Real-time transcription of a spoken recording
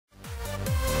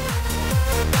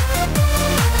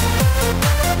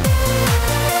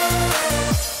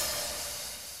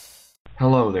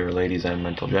Hello there, ladies and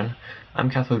Mental Gen. I'm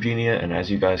Cathogenia, and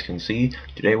as you guys can see,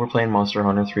 today we're playing Monster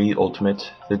Hunter 3 Ultimate,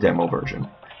 the demo version.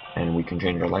 And we can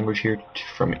change our language here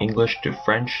from English to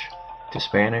French, to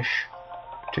Spanish,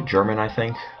 to German, I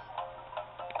think,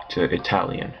 to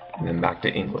Italian, and then back to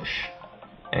English.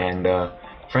 And,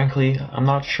 frankly, I'm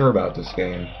not sure about this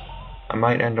game. I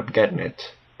might end up getting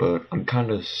it, but I'm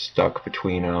kinda stuck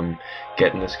between,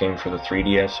 getting this game for the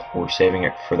 3DS or saving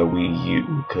it for the Wii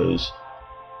U, because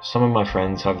some of my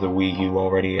friends have the Wii U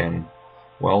already, and,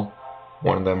 well,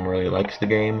 one of them really likes the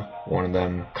game, one of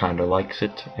them kinda likes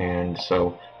it, and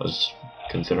so I was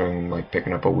considering, like,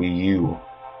 picking up a Wii U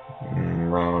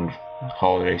around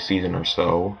holiday season or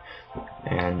so,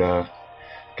 and,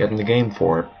 getting the game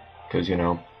for it, because, you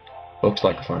know, looks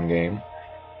like a fun game.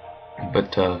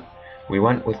 But, we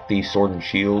went with the Sword and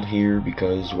Shield here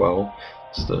because, well,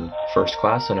 it's the first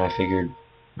class, and I figured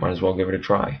might as well give it a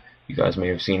try. You guys may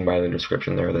have seen by the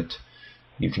description there that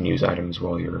you can use items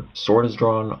while your sword is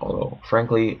drawn, although,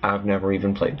 frankly, I've never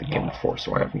even played the game before,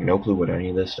 so I have no clue what any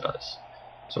of this does.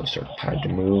 So circle pad to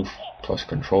move, plus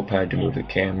control pad to move the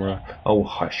camera. Oh,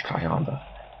 hush, Kayamba.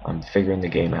 I'm figuring the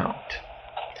game out.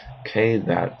 Okay,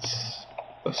 that's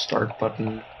the start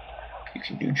button. You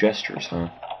can do gestures, huh?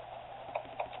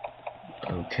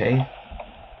 Okay.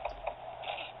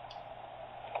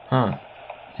 Huh.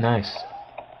 Nice.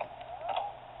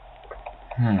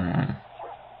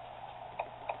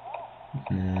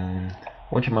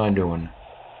 What am I doing?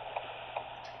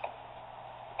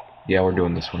 Yeah, we're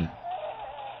doing this one.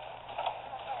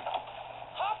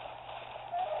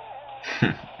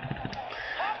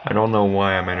 I don't know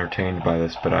why I'm entertained by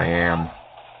this, but I am.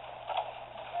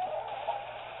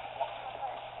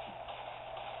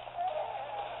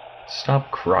 Stop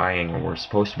crying, we're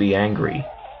supposed to be angry.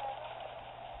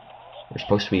 We're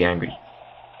supposed to be angry.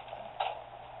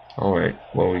 Alright,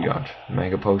 what we got?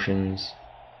 Mega Potions,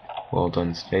 Well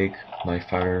Done Steak, Life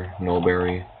Powder,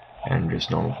 Nullberry, and just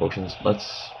normal potions.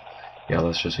 Let's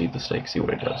just eat the steak, see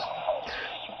what it does.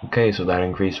 Okay, so that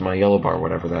increased my yellow bar,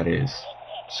 whatever that is.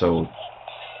 So,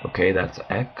 okay, that's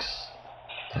X,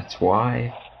 that's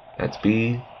Y, that's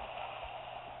B,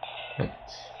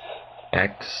 that's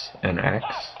X and X,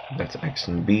 that's X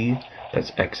and B,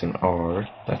 that's X and R,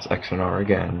 that's X and R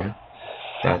again,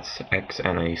 that's X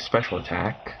and a special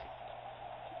attack,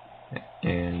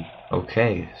 and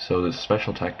okay, so the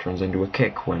special attack turns into a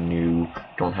kick when you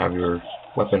don't have your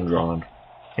weapon drawn.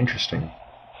 Interesting.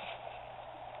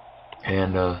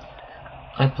 And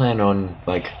I plan on,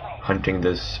 like, hunting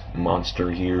this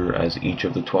monster here as each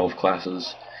of the 12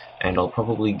 classes, and I'll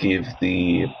probably give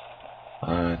the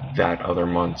that other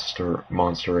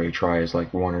monster a try as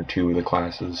like 1 or 2 of the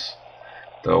classes,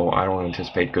 though I don't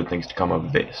anticipate good things to come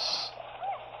of this.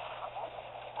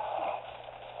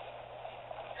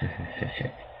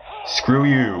 Screw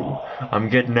you! I'm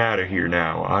getting out of here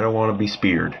now. I don't want to be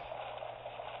speared.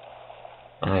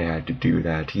 I had to do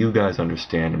that. You guys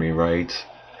understand me, right?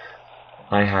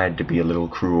 I had to be a little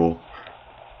cruel.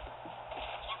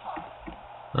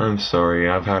 I'm sorry,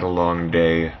 I've had a long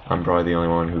day. I'm probably the only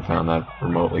one who found that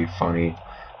remotely funny,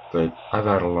 but I've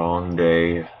had a long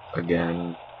day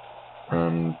again,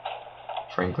 and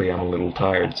frankly I'm a little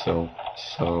tired, so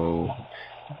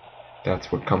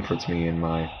that's what comforts me in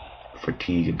my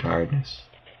fatigue and tiredness.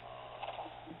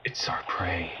 It's our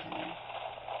prey.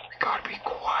 We gotta be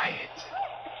quiet.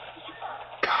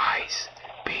 Guys,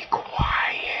 be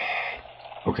quiet.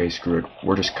 Okay, screw it.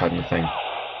 We're just cutting the thing.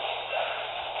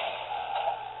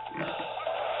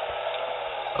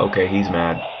 Okay, he's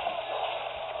mad.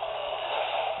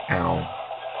 Ow.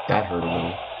 That hurt a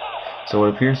little. So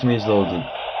it appears to me as though the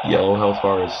yellow health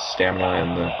bar is stamina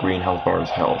and the green health bar is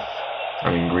health.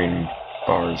 Green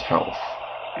bar is health.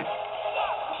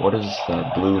 What is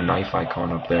that blue knife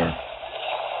icon up there?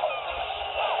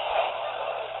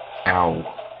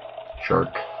 Ow.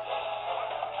 Jerk.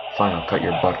 Fine, I'll cut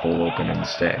your butthole open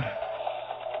instead.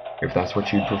 If that's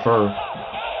what you'd prefer.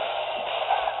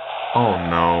 Oh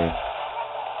no.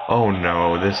 Oh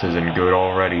no, this isn't good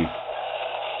already.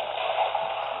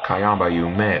 Kayamba, you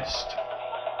missed.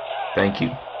 Thank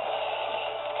you.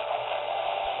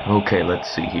 Okay, let's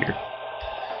see here.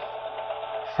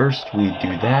 First we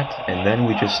do that, and then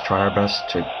we just try our best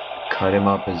to cut him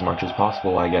up as much as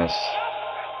possible, I guess.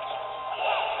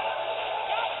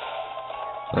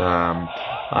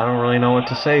 I don't really know what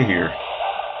to say here.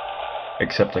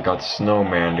 Except I got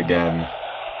snowmaned again.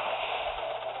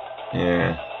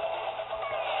 Yeah.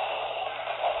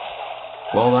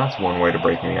 Well, that's one way to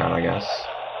break me out, I guess.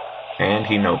 And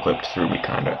he no-clipped through me,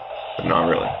 kinda. But not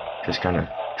really. Just kinda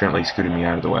gently scooted me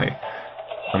out of the way.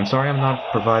 I'm sorry I'm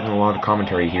not providing a lot of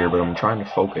commentary here, but I'm trying to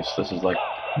focus. This is like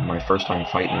my first time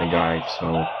fighting the guy,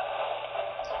 so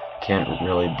can't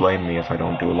really blame me if I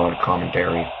don't do a lot of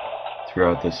commentary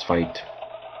throughout this fight.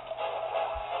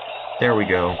 There we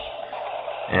go.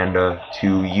 And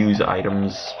to use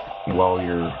items while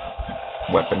your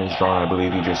weapon is drawn, I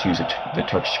believe you just use the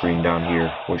touch screen down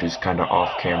here, which is kind of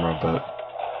off camera, but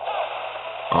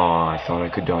oh, I thought I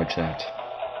could dodge that.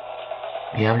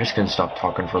 Yeah, I'm just gonna stop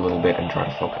talking for a little bit and try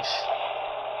to focus.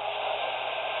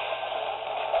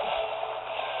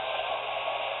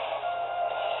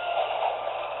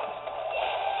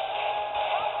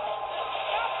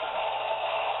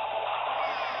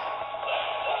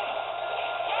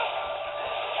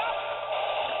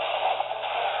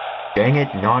 Dang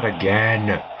it, not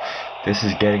again! This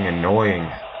is getting annoying.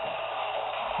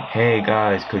 Hey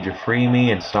guys, could you free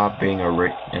me and stop being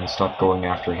and stop going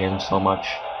after him so much?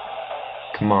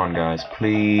 Come on guys,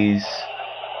 please.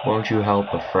 Won't you help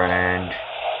a friend?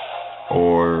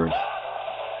 Or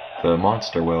the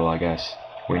monster will, I guess.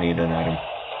 We need an item.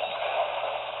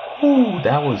 Ooh,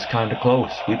 that was kinda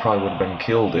close. We probably would have been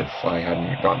killed if I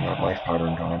hadn't gotten that life powder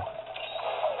in time.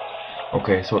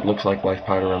 Okay, so it looks like life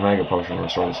powder and mega potion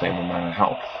restore the same amount of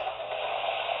health.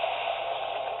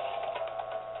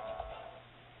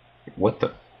 What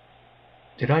the?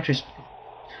 Did I just...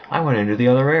 I went into the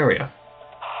other area.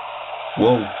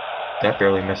 Whoa, that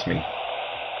barely missed me.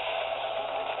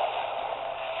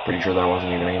 Pretty sure that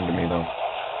wasn't even aimed at me though.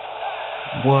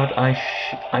 What? I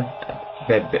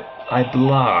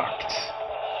blocked.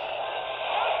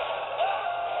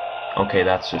 Okay,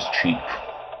 that's just cheap.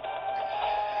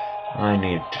 I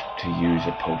need to use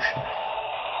a potion.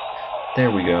 There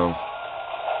we go.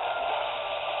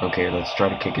 Okay, let's try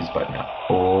to kick his butt now.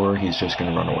 Or he's just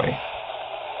gonna run away.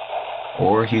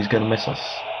 Or he's gonna miss us.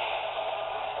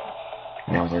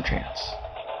 Now's our chance.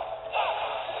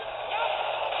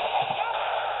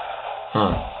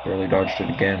 Huh, barely dodged it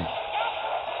again.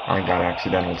 I got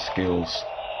accidental skills.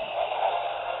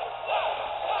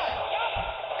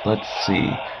 Let's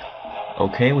see.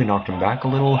 Okay, we knocked him back a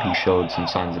little. He showed some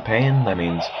signs of pain. That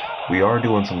means we are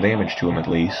doing some damage to him at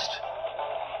least.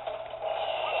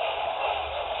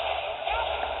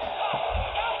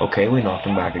 Okay, we knocked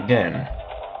him back again.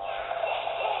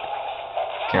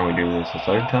 Can we do this a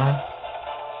third time?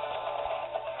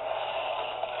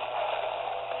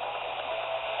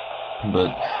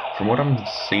 But from what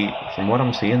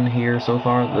I'm seeing here so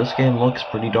far, this game looks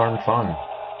pretty darn fun.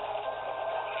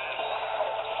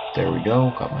 There we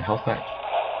go, got my health back.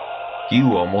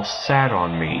 You almost sat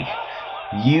on me.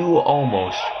 You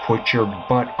almost put your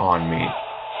butt on me.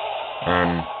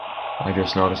 And I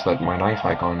just noticed that my knife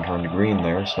icon turned green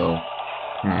there, so...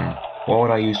 what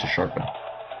would I use to sharpen?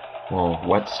 Well,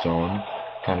 whetstone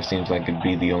kinda seems like it'd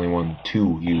be the only one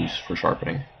to use for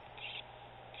sharpening.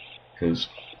 Because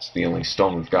it's the only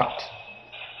stone we've got.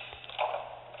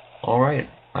 Alright,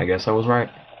 I guess I was right.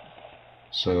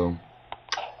 So...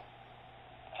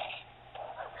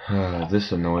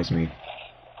 this annoys me,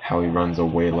 how he runs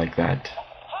away like that.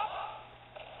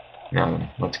 Now then,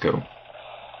 let's go.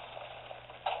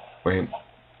 Wait.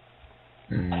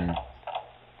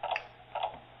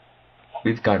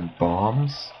 We've got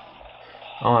bombs?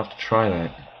 I'll have to try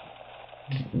that.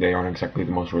 They aren't exactly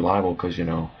the most reliable because, you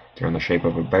know, they're in the shape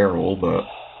of a barrel, but...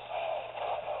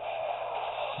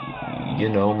 you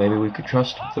know, maybe we could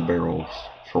trust the barrels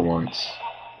for once.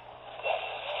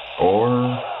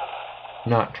 Or...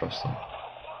 not trust them.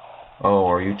 Oh,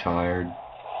 are you tired?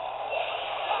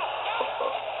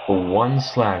 One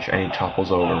slash and he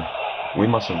topples over. We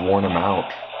must have worn him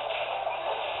out.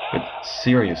 But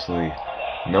seriously,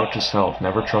 note to self,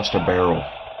 never trust a barrel.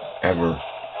 Ever.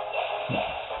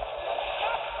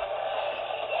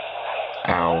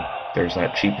 Ow, there's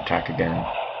that cheap attack again.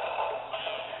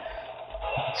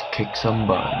 Let's kick some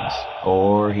buttons.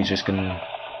 Or he's just gonna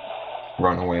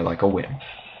run away like a wimp.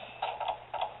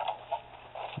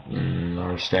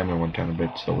 Our stamina went down a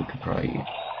bit, so we could probably eat.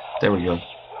 There we go.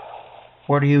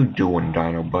 What are you doing,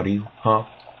 Dino Buddy? Huh?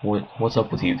 What's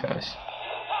up with you guys?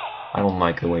 I don't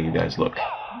like the way you guys look.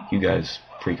 You guys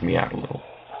freak me out a little.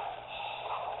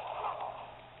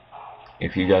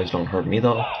 If you guys don't hurt me,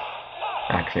 though...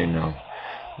 actually, no.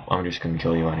 I'm just gonna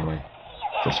kill you anyway.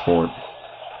 For sport.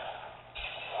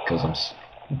 Because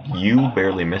you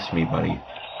barely missed me, buddy.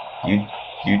 You...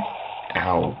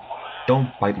 ow.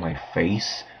 Don't bite my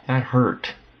face. That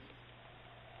hurt.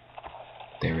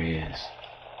 There he is.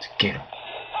 Let's get him.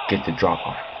 Get the drop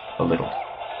on him. A little.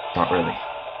 Not really.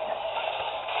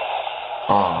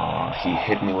 Aw, he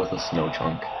hit me with a snow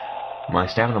chunk. My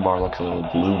stamina bar looks a little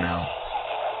blue now.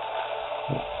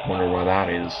 Wonder why that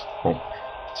is. Well,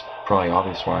 it's probably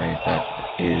obvious why that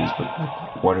is,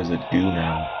 but what does it do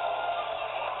now?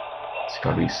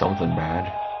 gotta be something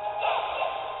bad.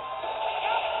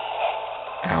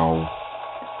 Ow.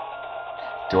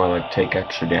 Do I like take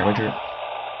extra damage or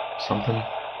something?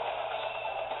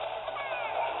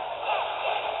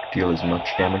 Deal as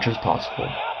much damage as possible.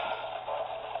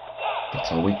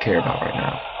 That's all we care about right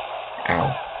now.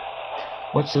 Ow.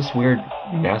 What's this weird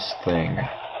nest thing?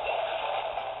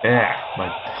 Ah, my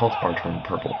health bar turned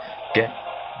purple.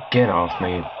 Get off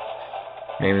me.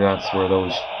 Maybe that's where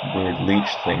those weird leech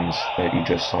things that you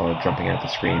just saw jumping at the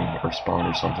screen or spawned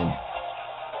or something.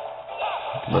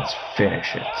 Let's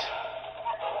finish it.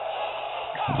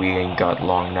 We ain't got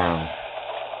long now.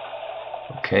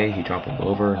 Okay, he toppled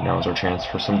over. Now's our chance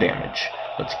for some damage.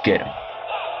 Let's get him.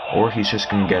 Or he's just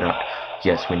gonna get up.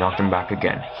 Yes, we knocked him back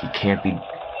again. He can't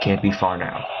be far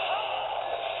now.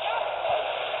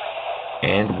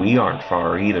 And we aren't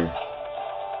far either.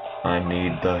 I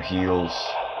need the heals.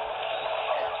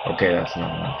 Okay, that's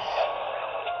not enough.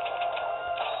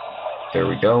 There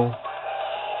we go.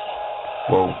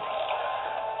 Whoa.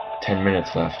 10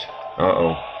 minutes left.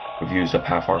 Uh-oh. We've used up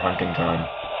half our hunting time.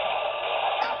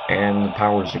 And the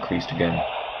power's decreased again.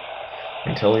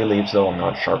 Until he leaves, though, I'm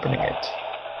not sharpening it.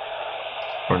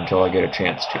 Or until I get a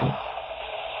chance to.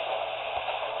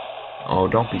 Oh,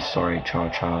 don't be sorry,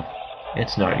 Cha-Cha.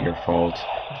 It's not your fault.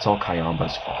 It's all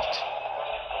Kayamba's fault.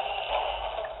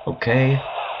 Okay,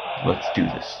 let's do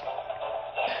this.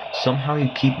 Somehow you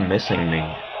keep missing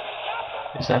me.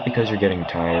 Is that because you're getting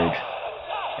tired?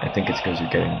 I think it's because you're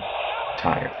getting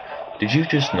tired. Did you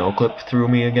just no-clip through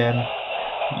me again?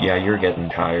 Yeah, you're getting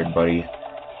tired, buddy.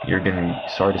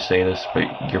 Sorry to say this, but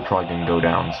you're probably gonna go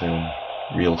down soon.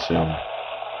 Real soon.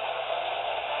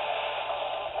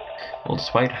 Well,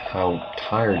 despite how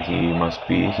tired he must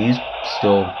be, he's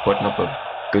still putting up a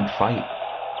good fight.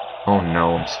 Oh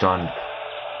no, I'm stunned.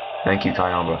 Thank you,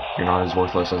 Kayamba. You're not as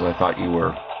worthless as I thought you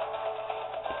were.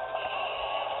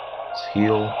 Let's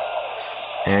heal.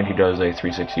 And he does a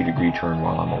 360-degree turn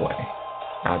while I'm away.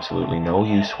 Absolutely no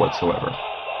use whatsoever.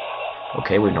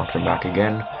 Okay, we knocked him back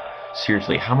again.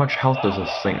 Seriously, how much health does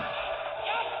this thing...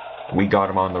 We got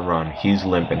him on the run. He's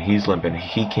limping.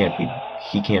 He can't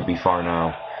be far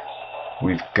now.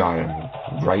 We've got him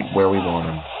right where we want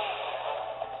him.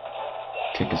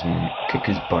 Kick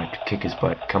his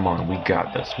butt. Come on, we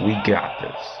got this. We got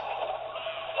this.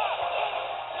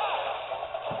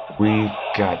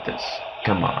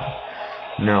 Come on.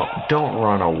 No, don't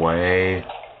run away.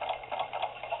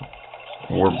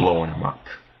 We're blowing him up.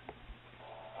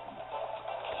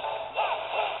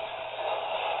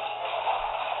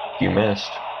 You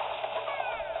missed.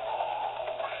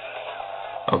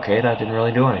 Okay, that didn't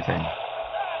really do anything.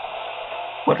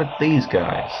 What are these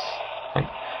guys? Like,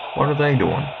 what are they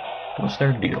doing? What's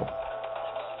their deal?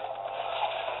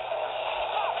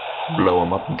 Blow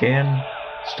them up again.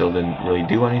 Still didn't really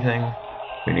do anything.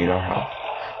 We need our help.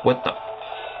 What the?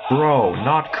 Bro,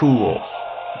 not cool.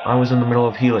 I was in the middle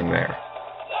of healing there.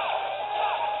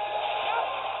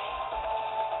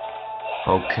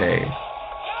 Okay.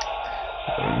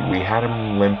 We had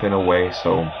him limping away,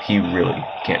 so he really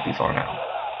can't be far now.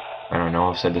 I don't know,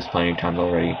 I've said this plenty of times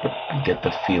already, but I get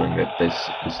the feeling that this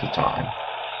is the time.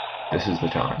 This is the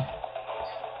time.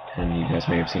 And you guys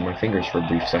may have seen my fingers for a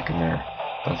brief second there.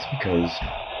 That's because,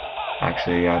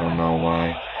 actually, I don't know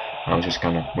why. I was just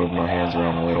kind of moving my hands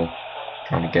around a little,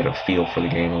 trying to get a feel for the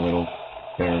game a little,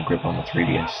 better grip on the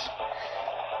 3DS.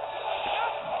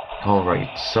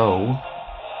 Alright, so,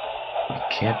 we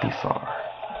can't be far.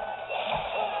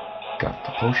 Got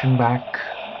the potion back.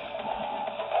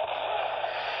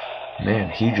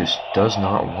 Man, he just does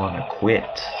not want to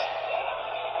quit.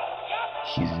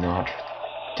 He's not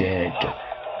dead.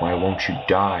 Why won't you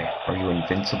die? Are you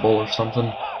invincible or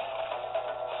something?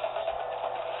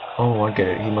 Oh, I get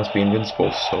it. He must be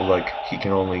invincible, so, like, he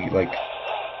can only, like,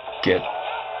 get...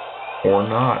 or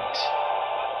not.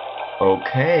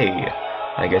 Okay.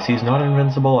 I guess he's not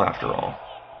invincible after all.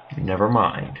 Never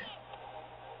mind.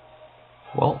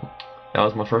 Well, that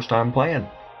was my first time playing.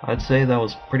 I'd say that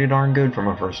was pretty darn good for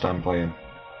my first time playing.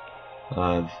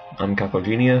 I'm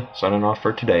Cathogenia, signing off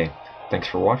for today. Thanks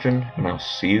for watching, and I'll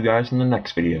see you guys in the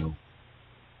next video.